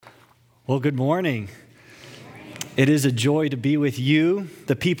Well, good morning. It is a joy to be with you,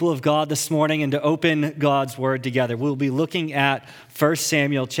 the people of God, this morning, and to open God's Word together. We'll be looking at 1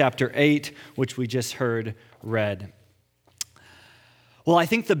 Samuel chapter 8, which we just heard read. Well, I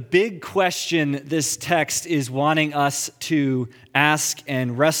think the big question this text is wanting us to ask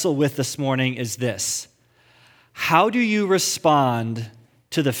and wrestle with this morning is this: how do you respond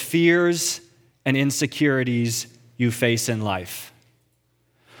to the fears and insecurities you face in life?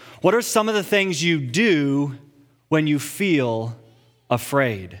 What are some of the things you do when you feel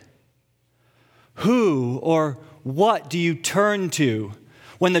afraid? Who or what do you turn to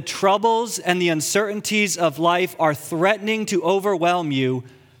when the troubles and the uncertainties of life are threatening to overwhelm you?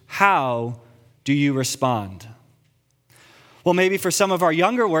 How do you respond? Well, maybe for some of our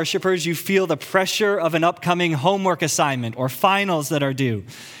younger worshipers, you feel the pressure of an upcoming homework assignment or finals that are due.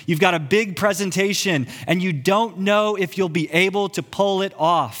 You've got a big presentation and you don't know if you'll be able to pull it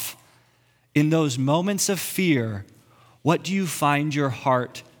off. In those moments of fear, what do you find your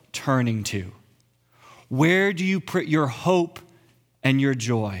heart turning to? Where do you put your hope and your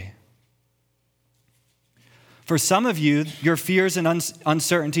joy? For some of you, your fears and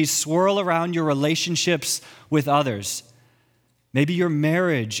uncertainties swirl around your relationships with others. Maybe your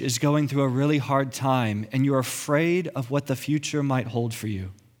marriage is going through a really hard time and you're afraid of what the future might hold for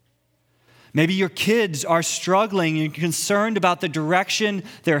you. Maybe your kids are struggling and you're concerned about the direction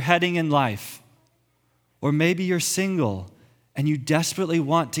they're heading in life. Or maybe you're single and you desperately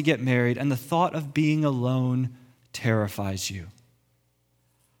want to get married and the thought of being alone terrifies you.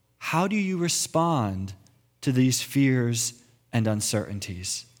 How do you respond to these fears and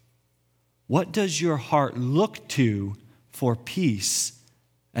uncertainties? What does your heart look to for peace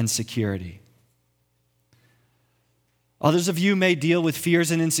and security? Others of you may deal with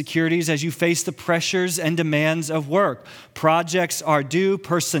fears and insecurities as you face the pressures and demands of work. Projects are due,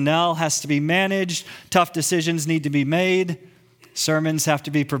 personnel has to be managed, tough decisions need to be made, sermons have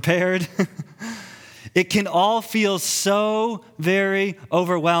to be prepared. It can all feel so very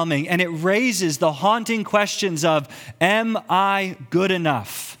overwhelming, and it raises the haunting questions of, am I good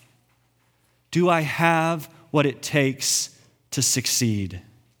enough? Do I have what it takes to succeed?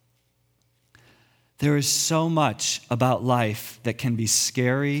 There is so much about life that can be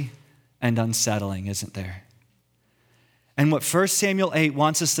scary and unsettling, isn't there? And what 1 Samuel 8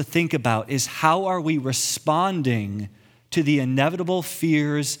 wants us to think about is, how are we responding to the inevitable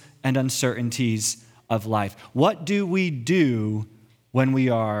fears and uncertainties of life? What do we do when we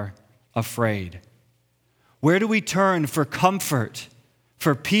are afraid? Where do we turn for comfort,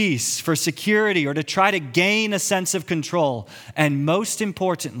 for peace, for security, or to try to gain a sense of control? And most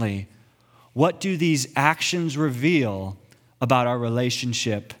importantly, what do these actions reveal about our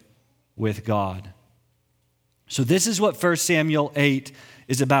relationship with God? So this is what 1 Samuel 8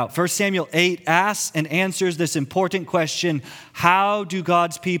 is about. 1 Samuel 8 asks and answers this important question: how do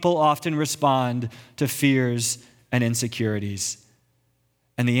God's people often respond to fears and insecurities?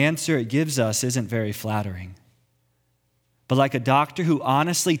 And the answer it gives us isn't very flattering. But like a doctor who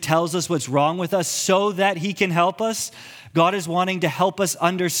honestly tells us what's wrong with us so that he can help us, God is wanting to help us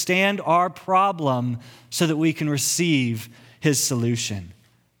understand our problem so that we can receive his solution.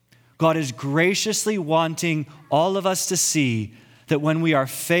 God is graciously wanting all of us to see that when we are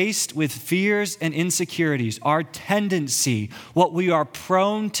faced with fears and insecurities, our tendency, what we are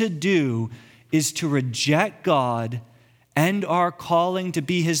prone to do, is to reject God and our calling to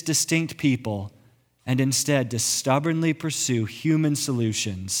be his distinct people, and instead to stubbornly pursue human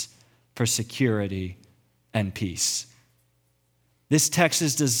solutions for security and peace. This text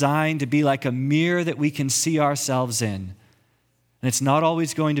is designed to be like a mirror that we can see ourselves in. And it's not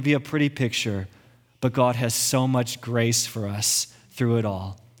always going to be a pretty picture, but God has so much grace for us through it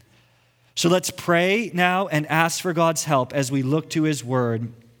all. So let's pray now and ask for God's help as we look to his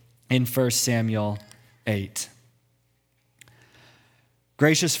word in 1 Samuel 8.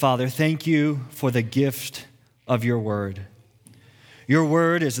 Gracious Father, thank you for the gift of your word. Your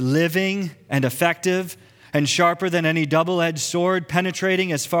word is living and effective and sharper than any double-edged sword,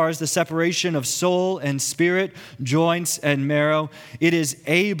 penetrating as far as the separation of soul and spirit, joints and marrow. It is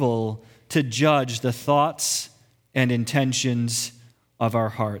able to judge the thoughts and intentions of our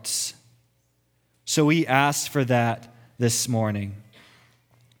hearts. So we ask for that this morning.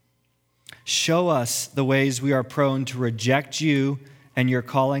 Show us the ways we are prone to reject you and your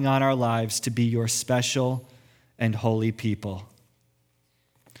calling on our lives to be your special and holy people.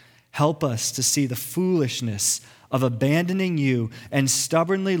 Help us to see the foolishness of abandoning you and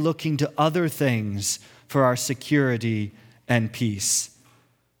stubbornly looking to other things for our security and peace.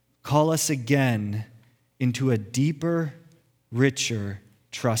 Call us again into a deeper, richer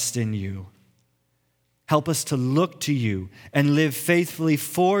trust in you. Help us to look to you and live faithfully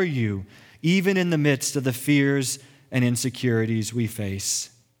for you, even in the midst of the fears and insecurities we face.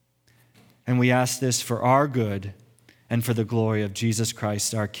 And we ask this for our good and for the glory of Jesus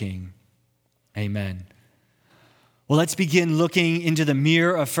Christ, our King. Amen. Well, let's begin looking into the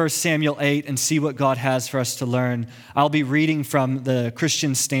mirror of 1 Samuel 8 and see what God has for us to learn. I'll be reading from the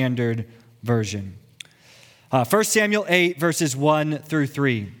Christian Standard Version. 1 Samuel 8, verses 1 through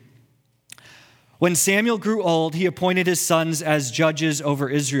 3. When Samuel grew old, he appointed his sons as judges over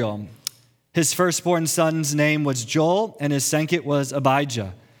Israel. His firstborn son's name was Joel, and his second was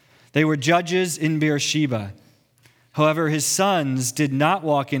Abijah. They were judges in Beersheba. However, his sons did not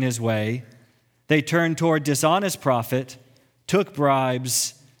walk in his way. They turned toward dishonest profit, took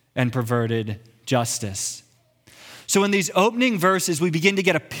bribes, and perverted justice. So in these opening verses, we begin to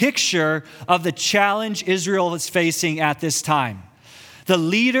get a picture of the challenge Israel is facing at this time. The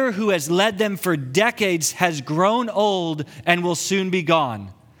leader who has led them for decades has grown old and will soon be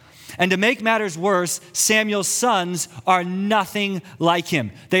gone. And to make matters worse, Samuel's sons are nothing like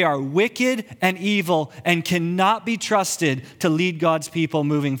him. They are wicked and evil and cannot be trusted to lead God's people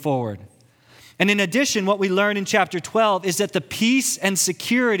moving forward. And in addition, what we learn in chapter 12 is that the peace and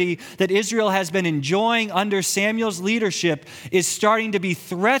security that Israel has been enjoying under Samuel's leadership is starting to be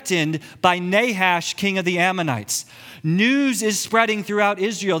threatened by Nahash, king of the Ammonites. News is spreading throughout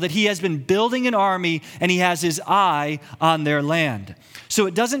Israel that he has been building an army and he has his eye on their land. So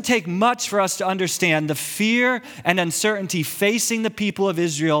it doesn't take much for us to understand the fear and uncertainty facing the people of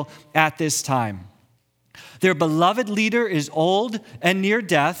Israel at this time. Their beloved leader is old and near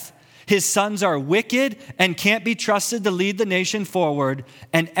death. His sons are wicked and can't be trusted to lead the nation forward,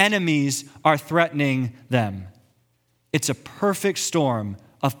 and enemies are threatening them. It's a perfect storm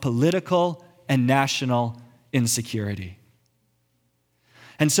of political and national insecurity.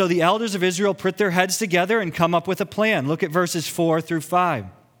 And so the elders of Israel put their heads together and come up with a plan. Look at verses 4 through 5.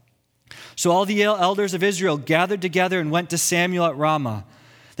 So all the elders of Israel gathered together and went to Samuel at Ramah.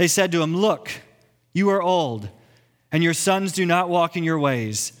 They said to him, "Look, you are old, and your sons do not walk in your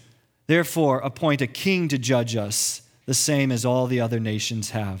ways. Therefore, appoint a king to judge us, the same as all the other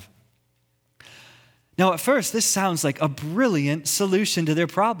nations have." Now, at first, this sounds like a brilliant solution to their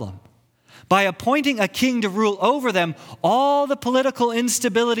problem. By appointing a king to rule over them, all the political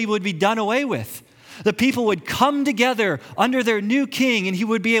instability would be done away with. The people would come together under their new king, and he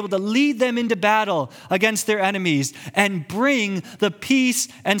would be able to lead them into battle against their enemies and bring the peace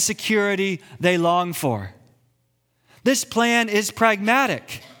and security they long for. This plan is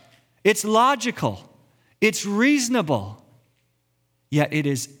pragmatic. It's logical. It's reasonable. Yet it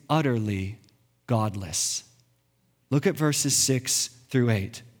is utterly godless. Look at verses 6 through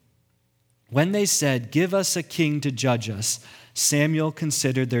 8. When they said, "Give us a king to judge us," Samuel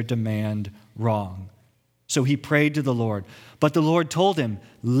considered their demand wrong. So he prayed to the Lord. But the Lord told him,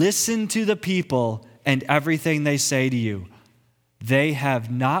 "Listen to the people and everything they say to you. They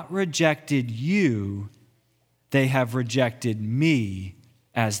have not rejected you, they have rejected me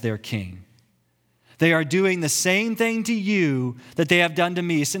as their king. They are doing the same thing to you that they have done to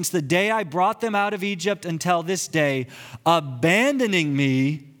me since the day I brought them out of Egypt until this day, abandoning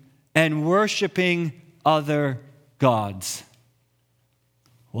me and worshiping other gods."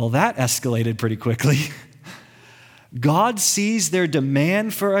 Well, that escalated pretty quickly. God sees their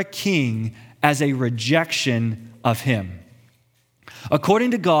demand for a king as a rejection of him.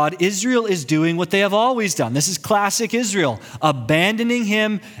 According to God, Israel is doing what they have always done. This is classic Israel, abandoning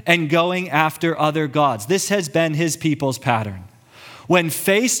him and going after other gods. This has been his people's pattern. When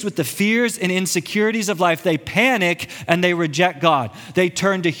faced with the fears and insecurities of life, they panic and they reject God. They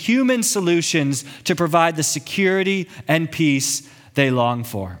turn to human solutions to provide the security and peace they long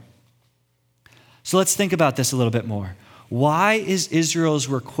for. So let's think about this a little bit more. Why is Israel's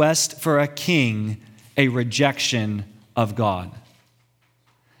request for a king a rejection of God?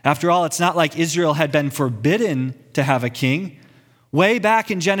 After all, it's not like Israel had been forbidden to have a king. Way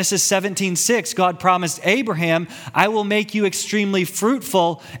back in Genesis 17:6, God promised Abraham, "I will make you extremely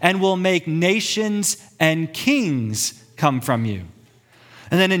fruitful and will make nations and kings come from you."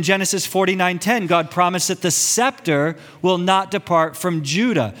 And then in Genesis 49:10, God promised that the scepter will not depart from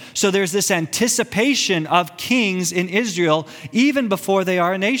Judah. So there's this anticipation of kings in Israel even before they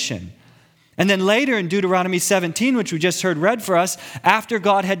are a nation. And then later in Deuteronomy 17, which we just heard read for us, after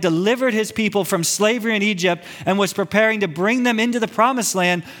God had delivered his people from slavery in Egypt and was preparing to bring them into the promised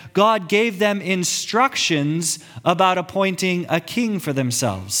land, God gave them instructions about appointing a king for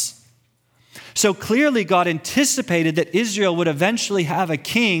themselves. So clearly God anticipated that Israel would eventually have a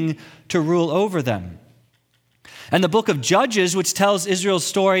king to rule over them. And the book of Judges, which tells Israel's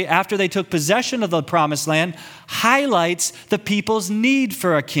story after they took possession of the promised land, highlights the people's need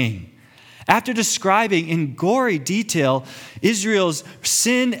for a king. After describing in gory detail Israel's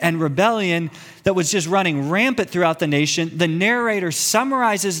sin and rebellion that was just running rampant throughout the nation, the narrator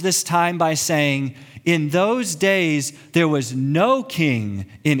summarizes this time by saying, "In those days there was no king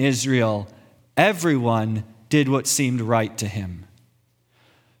in Israel. Everyone did what seemed right to him."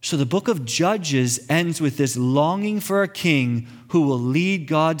 So the book of Judges ends with this longing for a king who will lead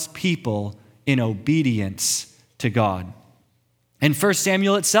God's people in obedience to God. And 1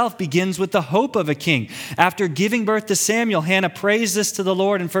 Samuel itself begins with the hope of a king. After giving birth to Samuel, Hannah prays this to the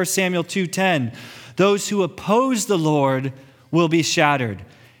Lord in 1 Samuel 2:10. "Those who oppose the Lord will be shattered.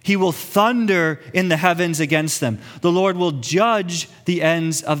 He will thunder in the heavens against them. The Lord will judge the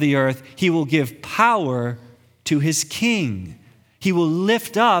ends of the earth. He will give power to his king. He will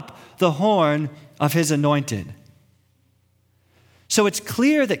lift up the horn of his anointed." So it's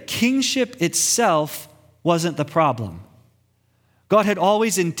clear that kingship itself wasn't the problem. God had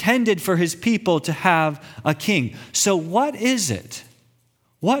always intended for his people to have a king. So what is it?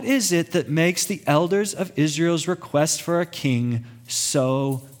 What is it that makes the elders of Israel's request for a king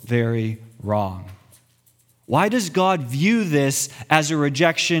so very wrong? Why does God view this as a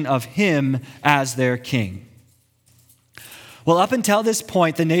rejection of him as their king? Well, up until this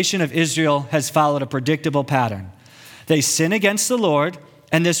point, the nation of Israel has followed a predictable pattern. They sin against the Lord,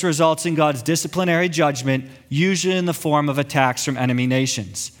 and this results in God's disciplinary judgment, usually in the form of attacks from enemy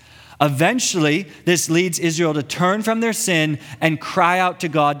nations. Eventually, this leads Israel to turn from their sin and cry out to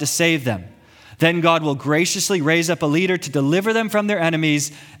God to save them. Then God will graciously raise up a leader to deliver them from their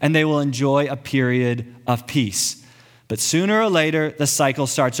enemies, and they will enjoy a period of peace. But sooner or later, the cycle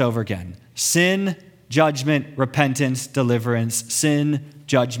starts over again. Sin, judgment, repentance, deliverance. Sin,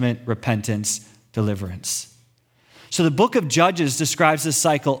 judgment, repentance, deliverance. So the book of Judges describes this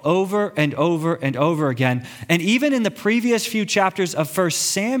cycle over and over and over again. And even in the previous few chapters of 1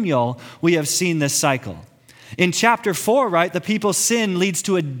 Samuel, we have seen this cycle. In chapter 4, right, the people's sin leads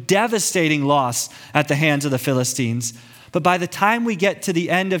to a devastating loss at the hands of the Philistines. But by the time we get to the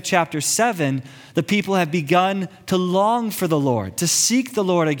end of chapter 7, the people have begun to long for the Lord, to seek the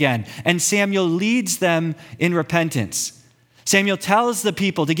Lord again. And Samuel leads them in repentance. Samuel tells the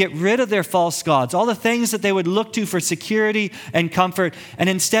people to get rid of their false gods, all the things that they would look to for security and comfort, and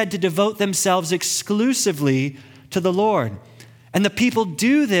instead to devote themselves exclusively to the Lord. And the people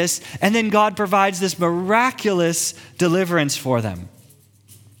do this, and then God provides this miraculous deliverance for them.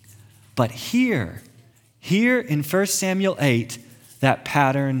 But here in 1 Samuel 8, that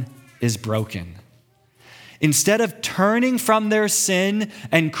pattern is broken. Instead of turning from their sin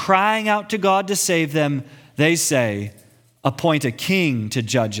and crying out to God to save them, they say, "Appoint a king to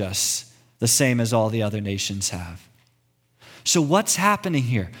judge us, the same as all the other nations have." So what's happening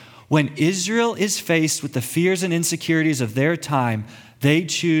here? When Israel is faced with the fears and insecurities of their time, they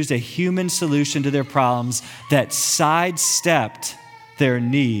choose a human solution to their problems that sidestepped their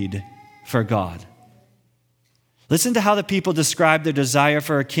need for God. Listen to how the people describe their desire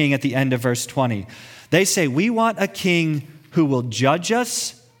for a king at the end of verse 20. They say, "We want a king who will judge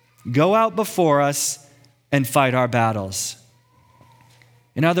us, go out before us, and fight our battles."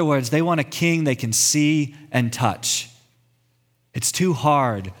 In other words, they want a king they can see and touch. It's too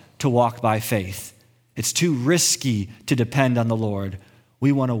hard to walk by faith. It's too risky to depend on the Lord.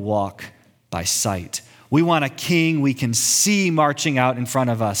 We want to walk by sight. We want a king we can see marching out in front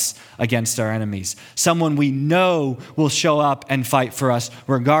of us against our enemies. Someone we know will show up and fight for us,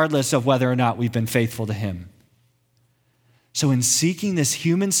 regardless of whether or not we've been faithful to him. So in seeking this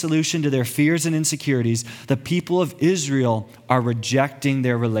human solution to their fears and insecurities, the people of Israel are rejecting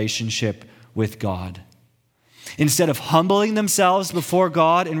their relationship with God. Instead of humbling themselves before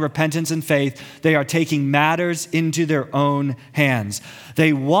God in repentance and faith, they are taking matters into their own hands.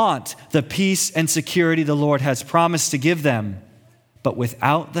 They want the peace and security the Lord has promised to give them, but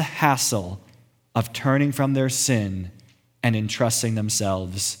without the hassle of turning from their sin and entrusting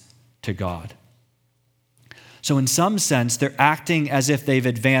themselves to God. So in some sense, they're acting as if they've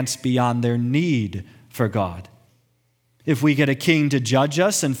advanced beyond their need for God. If we get a king to judge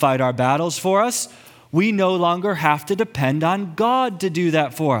us and fight our battles for us, we no longer have to depend on God to do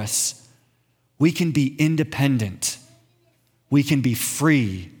that for us. We can be independent. We can be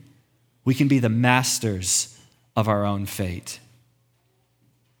free. We can be the masters of our own fate.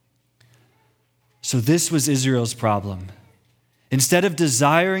 So this was Israel's problem. Instead of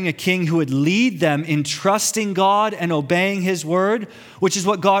desiring a king who would lead them in trusting God and obeying his word, which is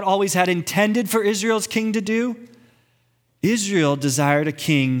what God always had intended for Israel's king to do, Israel desired a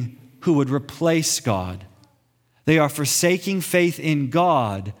king who would replace God. They are forsaking faith in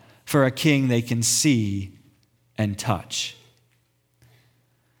God for a king they can see and touch.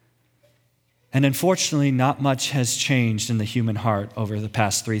 And unfortunately, not much has changed in the human heart over the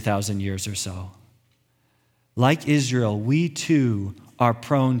past 3,000 years or so. Like Israel, we too are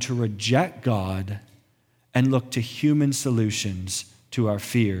prone to reject God and look to human solutions to our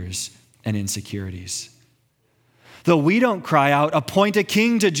fears and insecurities. Though we don't cry out, "Appoint a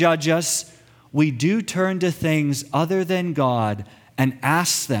king to judge us," we do turn to things other than God and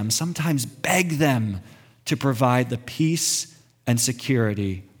ask them, sometimes beg them, to provide the peace and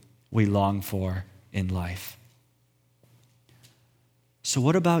security we long for in life. So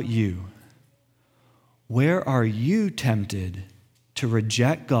what about you? Where are you tempted to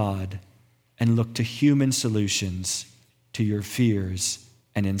reject God and look to human solutions to your fears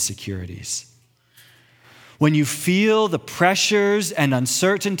and insecurities? When you feel the pressures and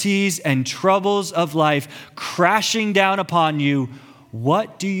uncertainties and troubles of life crashing down upon you,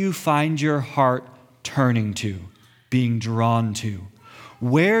 what do you find your heart turning to, being drawn to?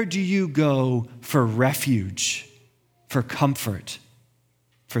 Where do you go for refuge, for comfort,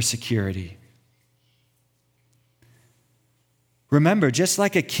 for security? Remember, just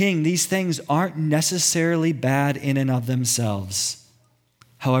like a king, these things aren't necessarily bad in and of themselves.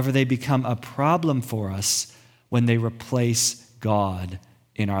 However, they become a problem for us when they replace God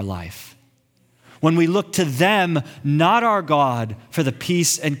in our life. When we look to them, not our God, for the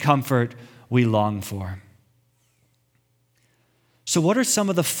peace and comfort we long for. So what are some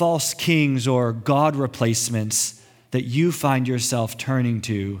of the false kings or God replacements that you find yourself turning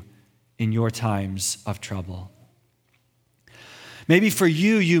to in your times of trouble? Maybe for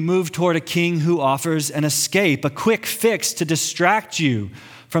you, you move toward a king who offers an escape, a quick fix to distract you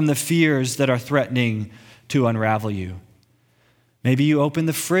from the fears that are threatening to unravel you. Maybe you open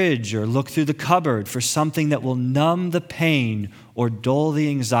the fridge or look through the cupboard for something that will numb the pain or dull the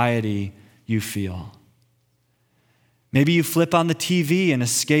anxiety you feel. Maybe you flip on the TV and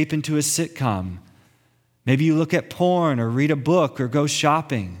escape into a sitcom. Maybe you look at porn or read a book or go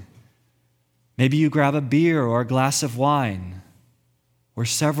shopping. Maybe you grab a beer or a glass of wine, or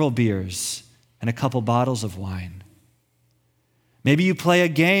several beers and a couple bottles of wine. Maybe you play a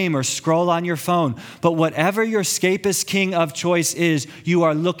game or scroll on your phone. But whatever your escapist king of choice is, you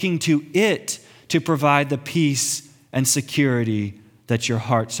are looking to it to provide the peace and security that your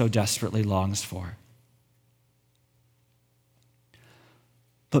heart so desperately longs for.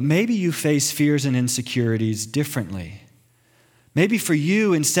 But maybe you face fears and insecurities differently. Maybe for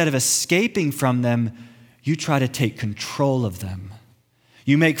you, instead of escaping from them, you try to take control of them.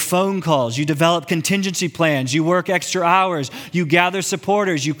 You make phone calls, you develop contingency plans, you work extra hours, you gather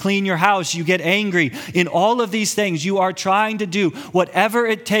supporters, you clean your house, you get angry. In all of these things, you are trying to do whatever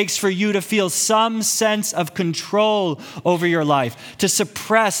it takes for you to feel some sense of control over your life, to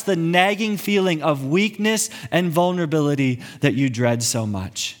suppress the nagging feeling of weakness and vulnerability that you dread so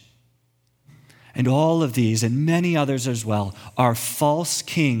much. And all of these, and many others as well, are false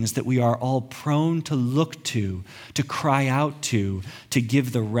kings that we are all prone to look to cry out to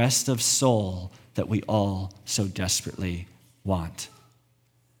give the rest of soul that we all so desperately want.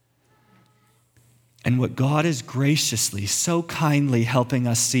 And what God is graciously, so kindly helping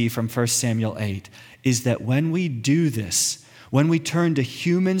us see from 1 Samuel 8 is that when we do this, when we turn to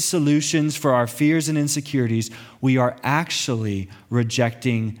human solutions for our fears and insecurities, we are actually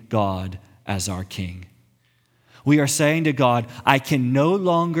rejecting God as our king. We are saying to God, I can no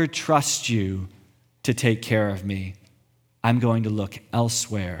longer trust you to take care of me. I'm going to look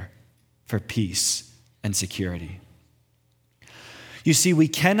elsewhere for peace and security. You see, we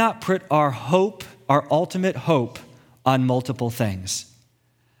cannot put our hope, our ultimate hope, on multiple things.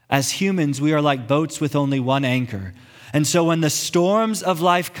 As humans, we are like boats with only one anchor. And so when the storms of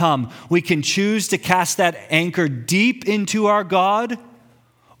life come, we can choose to cast that anchor deep into our God,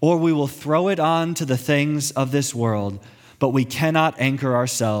 or we will throw it on to the things of this world, but we cannot anchor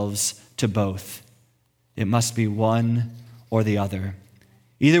ourselves to both. It must be one or the other.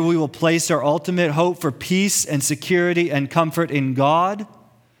 Either we will place our ultimate hope for peace and security and comfort in God,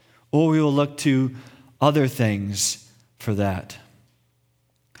 or we will look to other things for that.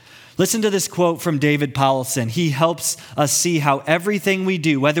 Listen to this quote from David Powlison. He helps us see how everything we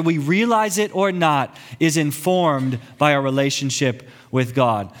do, whether we realize it or not, is informed by our relationship with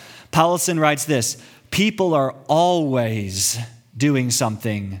God. Powlison writes this: people are always doing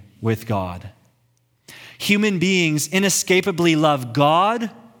something with God. Human beings inescapably love God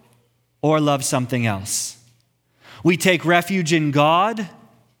or love something else. We take refuge in God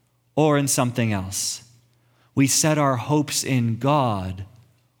or in something else. We set our hopes in God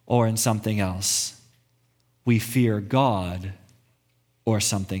or in something else. we fear God or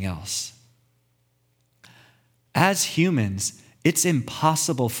something else. As humans, it's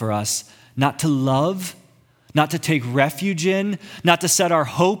impossible for us not to love, not to take refuge in, not to set our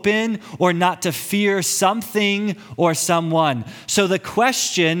hope in, or not to fear something or someone. So the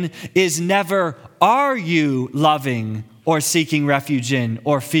question is never, are you loving or seeking refuge in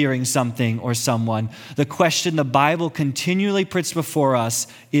or fearing something or someone? The question the Bible continually puts before us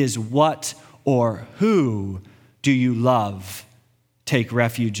is, what or who do you love, take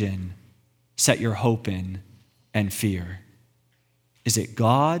refuge in, set your hope in, and fear? Is it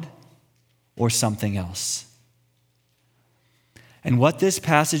God or something else? And what this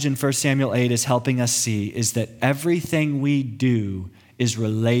passage in 1 Samuel 8 is helping us see is that everything we do is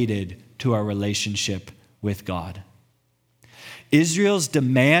related to our relationship with God. Israel's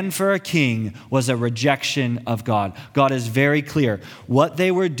demand for a king was a rejection of God. God is very clear. What they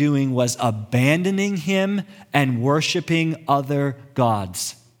were doing was abandoning him and worshiping other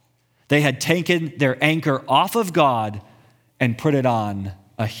gods. They had taken their anchor off of God and put it on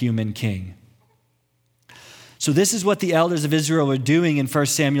a human king. So this is what the elders of Israel were doing in 1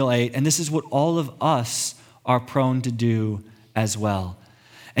 Samuel 8, and this is what all of us are prone to do as well.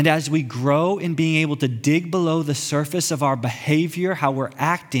 And as we grow in being able to dig below the surface of our behavior, how we're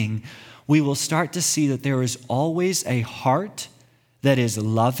acting, we will start to see that there is always a heart that is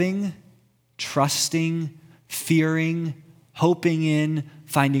loving, trusting, fearing, hoping in,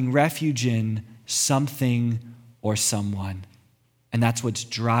 finding refuge in something or someone. And that's what's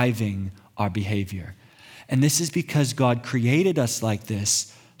driving our behavior. And this is because God created us like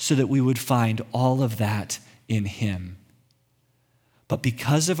this so that we would find all of that in him. But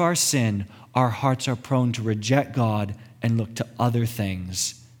because of our sin, our hearts are prone to reject God and look to other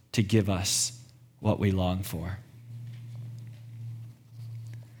things to give us what we long for.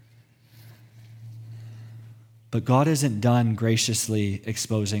 But God isn't done graciously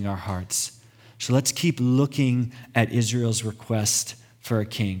exposing our hearts. So let's keep looking at Israel's request for a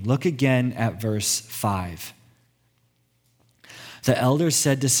king. Look again at verse 5. The elders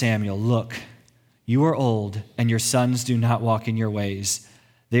said to Samuel, "Look, you are old, and your sons do not walk in your ways.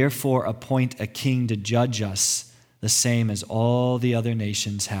 Therefore appoint a king to judge us, the same as all the other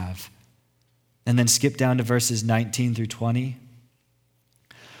nations have." And then skip down to verses 19 through 20.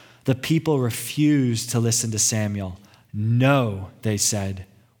 The people refused to listen to Samuel. "No," they said,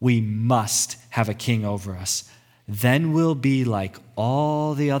 "we must have a king over us. Then we'll be like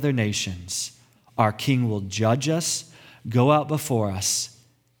all the other nations. Our king will judge us, go out before us,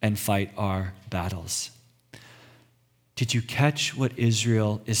 and fight our battles." Did you catch what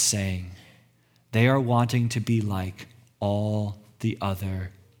Israel is saying? They are wanting to be like all the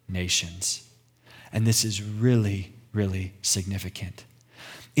other nations. And this is really, really significant.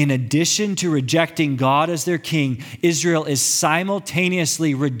 In addition to rejecting God as their king, Israel is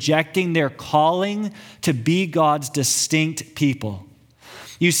simultaneously rejecting their calling to be God's distinct people.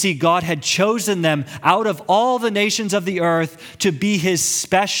 You see, God had chosen them out of all the nations of the earth to be his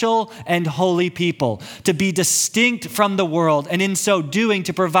special and holy people, to be distinct from the world, and in so doing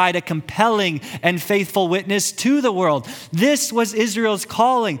to provide a compelling and faithful witness to the world. This was Israel's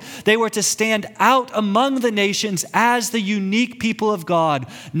calling. They were to stand out among the nations as the unique people of God,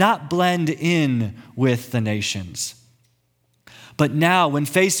 not blend in with the nations. But now, when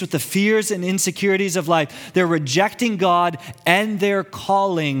faced with the fears and insecurities of life, they're rejecting God and their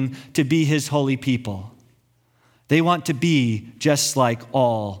calling to be his holy people. They want to be just like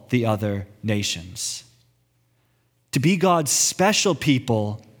all the other nations. To be God's special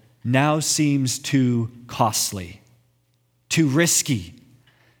people now seems too costly, too risky.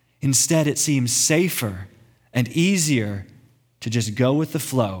 Instead, it seems safer and easier to just go with the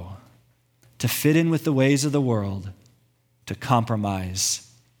flow, to fit in with the ways of the world, to compromise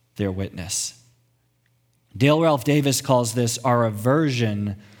their witness. Dale Ralph Davis calls this our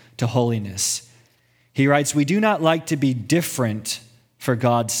aversion to holiness. He writes, "We do not like to be different for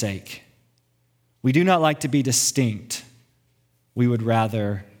God's sake. We do not like to be distinct. We would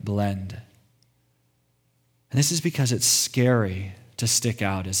rather blend." And this is because it's scary to stick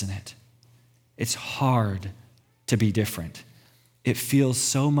out, isn't it? It's hard to be different. It feels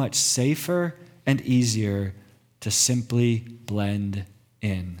so much safer and easier to simply blend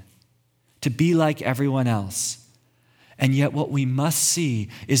in, to be like everyone else. And yet what we must see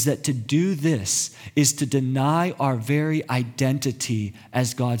is that to do this is to deny our very identity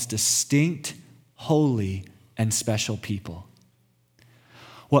as God's distinct, holy, and special people.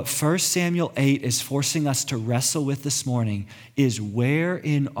 What 1 Samuel 8 is forcing us to wrestle with this morning is where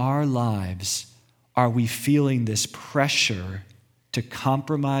in our lives are we feeling this pressure to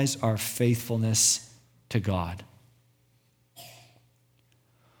compromise our faithfulness to God?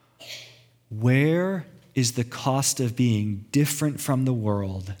 Where is the cost of being different from the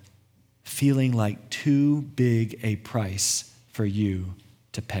world feeling like too big a price for you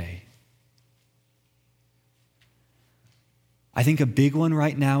to pay? I think a big one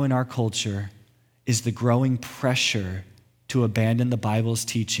right now in our culture is the growing pressure to abandon the Bible's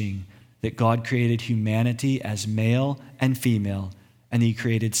teaching that God created humanity as male and female, and He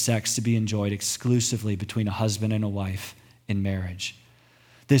created sex to be enjoyed exclusively between a husband and a wife in marriage.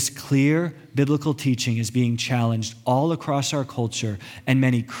 This clear biblical teaching is being challenged all across our culture, and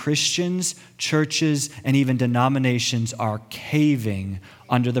many Christians, churches, and even denominations are caving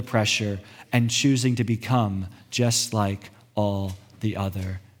under the pressure and choosing to become just like all the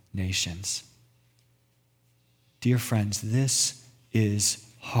other nations. Dear friends, this is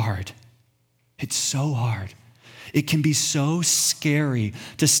hard. It's so hard. It can be so scary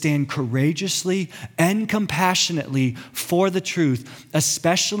to stand courageously and compassionately for the truth,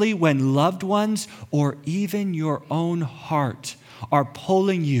 especially when loved ones or even your own heart are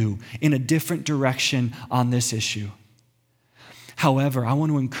pulling you in a different direction on this issue. However, I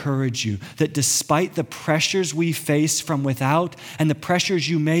want to encourage you that despite the pressures we face from without and the pressures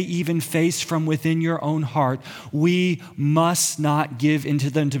you may even face from within your own heart, we must not give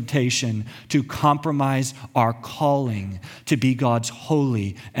into the temptation to compromise our calling to be God's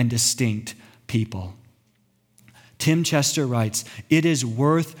holy and distinct people. Tim Chester writes, "It is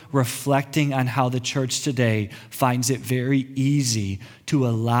worth reflecting on how the church today finds it very easy to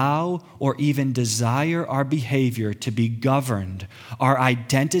allow or even desire our behavior to be governed, our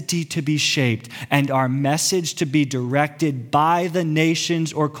identity to be shaped, and our message to be directed by the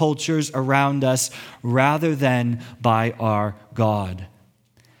nations or cultures around us rather than by our God.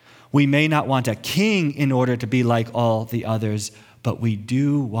 We may not want a king in order to be like all the others, but we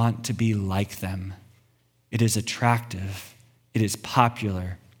do want to be like them. It is attractive, it is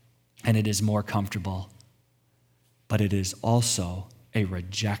popular, and it is more comfortable. But it is also a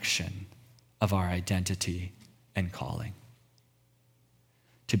rejection of our identity and calling.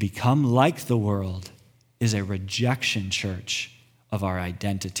 To become like the world is a rejection, church, of our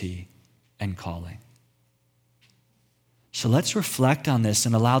identity and calling." So let's reflect on this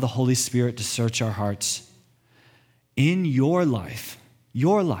and allow the Holy Spirit to search our hearts. In your life,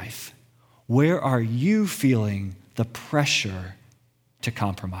 where are you feeling the pressure to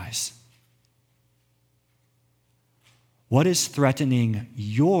compromise? What is threatening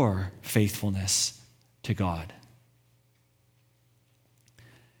your faithfulness to God?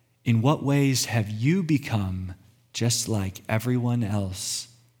 In what ways have you become just like everyone else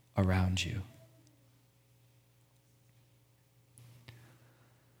around you?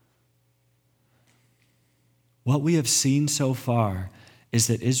 What we have seen so far is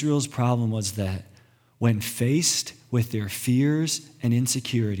that Israel's problem was that when faced with their fears and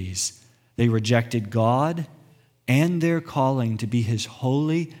insecurities, they rejected God and their calling to be His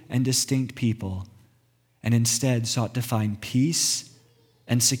holy and distinct people, and instead sought to find peace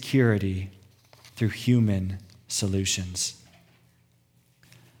and security through human solutions.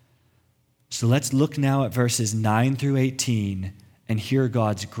 So let's look now at verses 9 through 18 and hear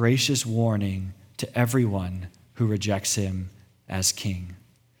God's gracious warning to everyone who rejects Him as king.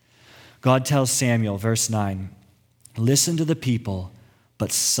 God tells Samuel, verse 9, "Listen to the people,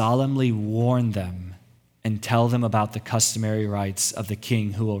 but solemnly warn them and tell them about the customary rights of the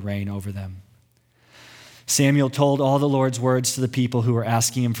king who will reign over them." Samuel told all the Lord's words to the people who were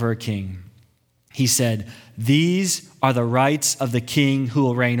asking him for a king. He said, "These are the rights of the king who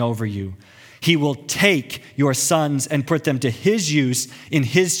will reign over you. He will take your sons and put them to his use in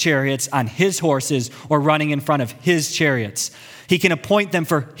his chariots, on his horses, or running in front of his chariots. He can appoint them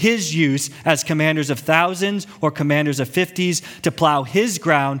for his use as commanders of thousands or commanders of 50s to plow his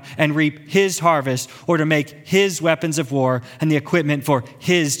ground and reap his harvest, or to make his weapons of war and the equipment for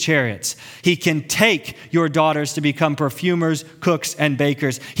his chariots. He can take your daughters to become perfumers, cooks, and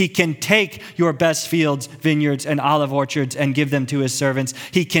bakers. He can take your best fields, vineyards, and olive orchards and give them to his servants.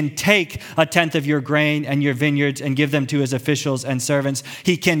 He can take a tenth of your grain and your vineyards and give them to his officials and servants.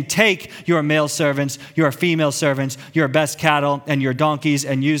 He can take your male servants, your female servants, your best cattle, and your donkeys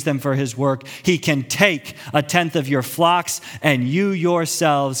and use them for his work. He can take a tenth of your flocks, and you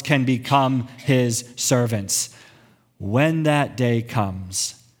yourselves can become his servants. When that day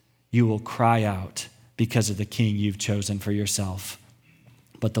comes, you will cry out because of the king you've chosen for yourself.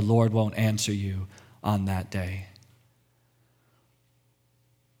 But the Lord won't answer you on that day."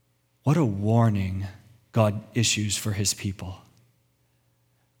 What a warning God issues for his people.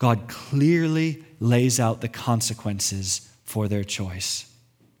 God clearly lays out the consequences for their choice.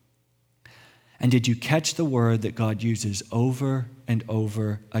 And did you catch the word that God uses over and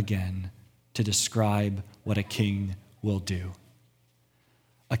over again to describe what a king will do?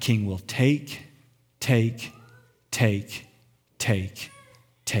 A king will take.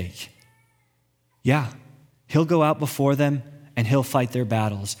 Yeah, he'll go out before them and he'll fight their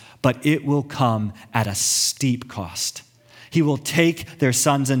battles, but it will come at a steep cost. He will take their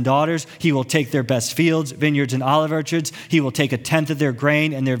sons and daughters. He will take their best fields, vineyards, and olive orchards. He will take 1/10 of their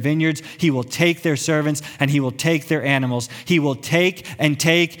grain and their vineyards. He will take their servants and he will take their animals. He will take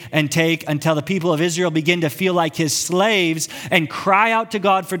until the people of Israel begin to feel like his slaves and cry out to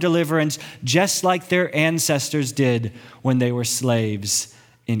God for deliverance, just like their ancestors did when they were slaves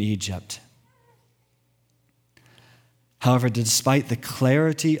in Egypt. However, despite the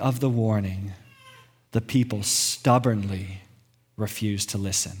clarity of the warning, the people stubbornly refuse to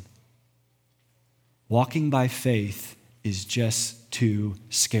listen. Walking by faith is just too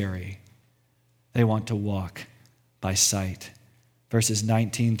scary. They want to walk by sight. Verses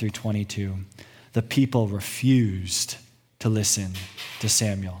 19 through 22. The people refused to listen to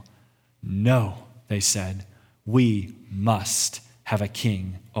Samuel. No, they said, we must have a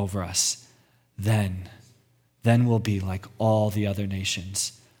king over us. Then we'll be like all the other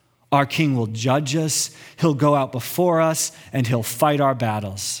nations. Our king will judge us, he'll go out before us, and he'll fight our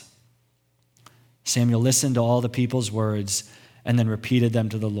battles. Samuel listened to all the people's words and then repeated them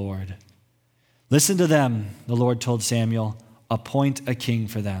to the Lord. Listen to them, the Lord told Samuel, appoint a king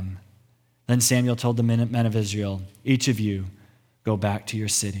for them. Then Samuel told the men of Israel, each of you go back to your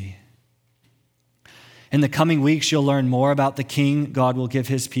city. In the coming weeks, you'll learn more about the king God will give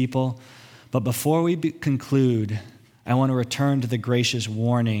his people. But before we conclude, I want to return to the gracious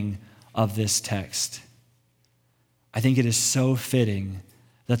warning of this text. I think it is so fitting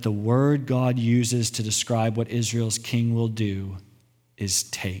that the word God uses to describe what Israel's king will do is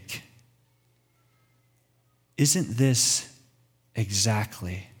take. Isn't this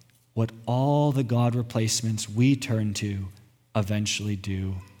exactly what all the God replacements we turn to eventually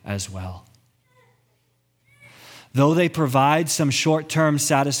do as well? Though they provide some short-term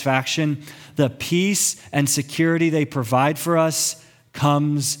satisfaction, the peace and security they provide for us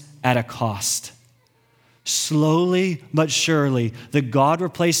comes at a cost. Slowly but surely, the God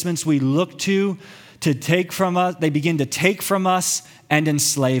replacements we look to take from us, they begin to take from us and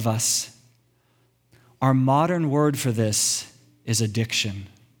enslave us. Our modern word for this is addiction,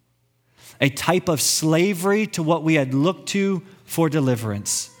 a type of slavery to what we had looked to for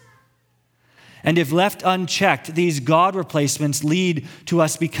deliverance. And if left unchecked, these God replacements lead to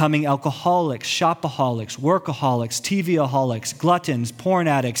us becoming alcoholics, shopaholics, workaholics, TVaholics, gluttons, porn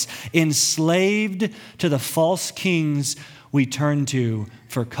addicts, enslaved to the false kings we turn to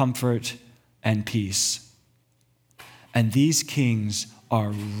for comfort and peace. And these kings are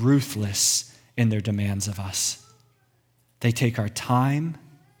ruthless in their demands of us. They take our time,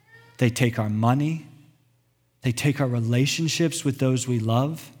 they take our money, they take our relationships with those we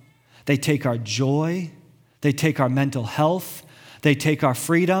love. They take our joy, they take our mental health, they take our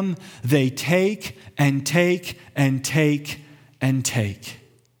freedom, they take and take and take and take.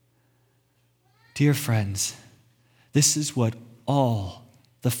 Dear friends, this is what all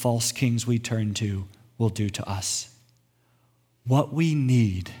the false kings we turn to will do to us. What we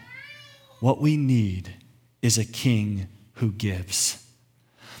need is a king who gives.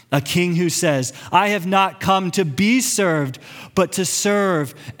 A king who says, I have not come to be served, but to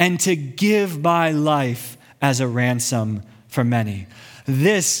serve and to give my life as a ransom for many.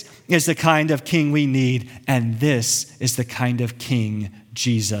 This is the kind of king we need, and this is the kind of king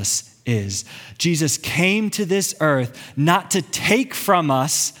Jesus is. Jesus came to this earth not to take from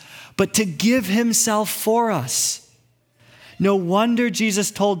us, but to give himself for us. No wonder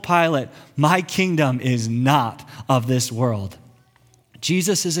Jesus told Pilate, my kingdom is not of this world.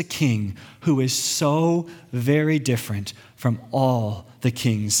 Jesus is a king who is so very different from all the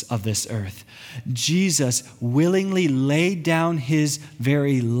kings of this earth. Jesus willingly laid down his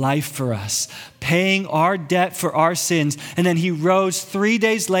very life for us, paying our debt for our sins, and then he rose 3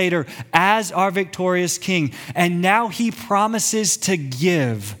 days later as our victorious king. And now he promises to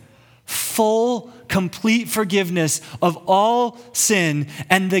give full, complete forgiveness of all sin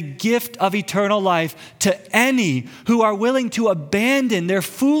and the gift of eternal life to any who are willing to abandon their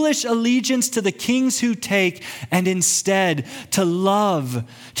foolish allegiance to the kings who take and instead to love,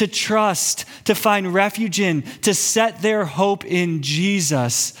 to trust, to find refuge in, to set their hope in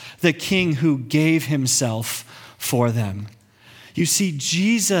Jesus, the King who gave himself for them. You see,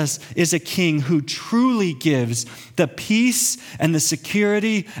 Jesus is a king who truly gives the peace and the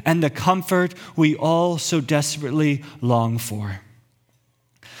security and the comfort we all so desperately long for.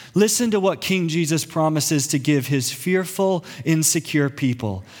 Listen to what King Jesus promises to give his fearful, insecure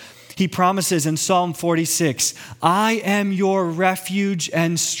people. He promises in Psalm 46, I am your refuge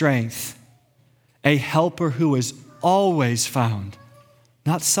and strength, a helper who is always found,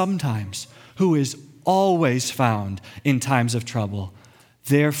 not sometimes, who is always found in times of trouble.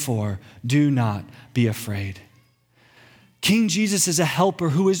 Therefore, do not be afraid. King Jesus is a helper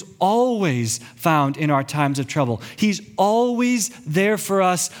who is always found in our times of trouble. He's always there for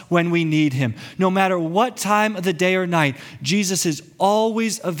us when we need him. No matter what time of the day or night, Jesus is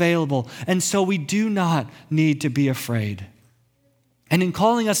always available. And so we do not need to be afraid. And in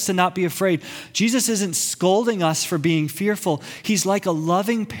calling us to not be afraid, Jesus isn't scolding us for being fearful. He's like a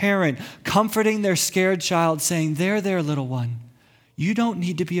loving parent comforting their scared child, saying, there, little one. You don't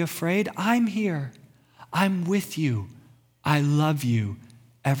need to be afraid. I'm here. I'm with you. I love you.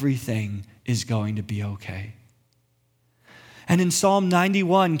 Everything is going to be okay. And in Psalm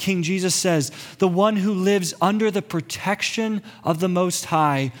 91, King Jesus says, the one who lives under the protection of the Most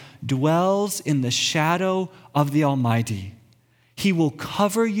High dwells in the shadow of the Almighty. He will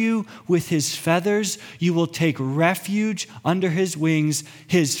cover you with his feathers. You will take refuge under his wings.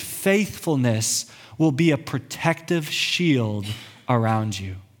 His faithfulness will be a protective shield around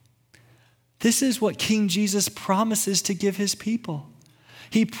you. This is what King Jesus promises to give his people.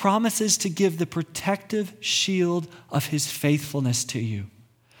 He promises to give the protective shield of his faithfulness to you,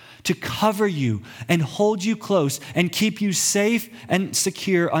 to cover you and hold you close and keep you safe and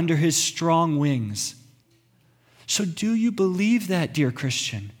secure under his strong wings. So do you believe that, dear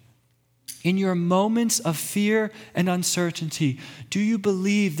Christian? In your moments of fear and uncertainty, do you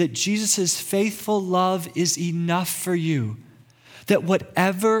believe that Jesus' faithful love is enough for you? That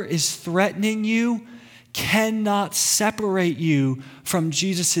whatever is threatening you cannot separate you from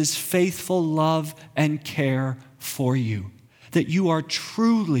Jesus' faithful love and care for you. That you are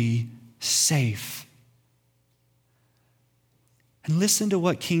truly safe. And listen to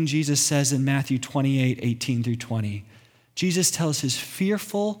what King Jesus says in Matthew 28, 18 through 20. Jesus tells his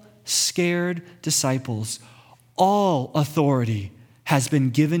fearful, scared disciples, all authority has been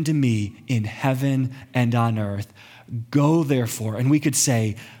given to me in heaven and on earth. Go therefore, and we could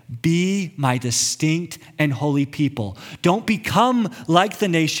say, be my distinct and holy people. Don't become like the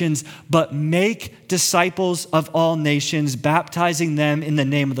nations, but make disciples of all nations, baptizing them in the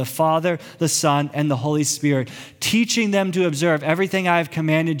name of the Father, the Son, and the Holy Spirit, teaching them to observe everything I have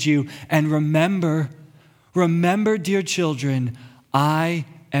commanded you. And remember, dear children, I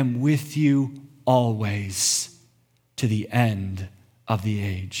am with you always to the end of the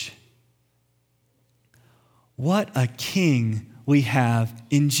age. What a king we have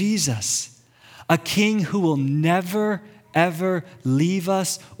in Jesus. A king who will never, ever leave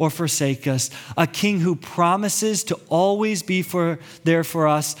us or forsake us. A king who promises to always be there for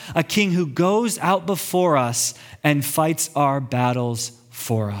us. A king who goes out before us and fights our battles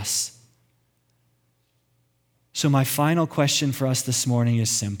for us. So my final question for us this morning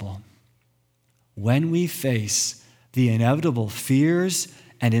is simple. When we face the inevitable fears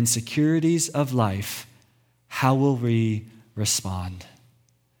and insecurities of life, how will we respond?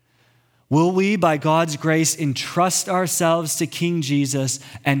 Will we, by God's grace, entrust ourselves to King Jesus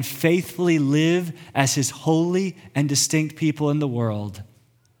and faithfully live as his holy and distinct people in the world?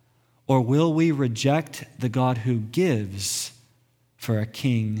 Or will we reject the God who gives for a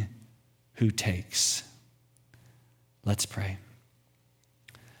king who takes? Let's pray.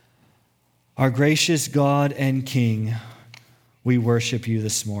 Our gracious God and King, we worship you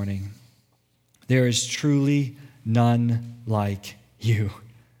this morning. There is truly none like you.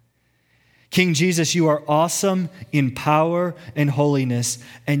 King Jesus, you are awesome in power and holiness,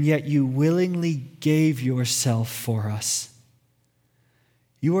 and yet you willingly gave yourself for us.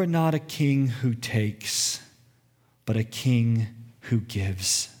 You are not a king who takes, but a king who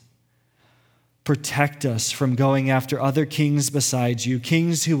gives. Protect us from going after other kings besides you,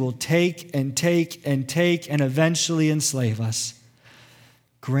 kings who will take and take and take and eventually enslave us.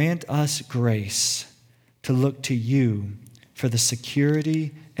 Grant us grace to look to you for the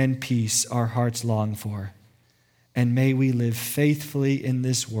security and peace our hearts long for. And may we live faithfully in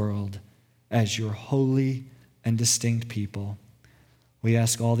this world as your holy and distinct people. We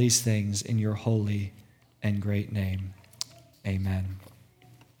ask all these things in your holy and great name. Amen.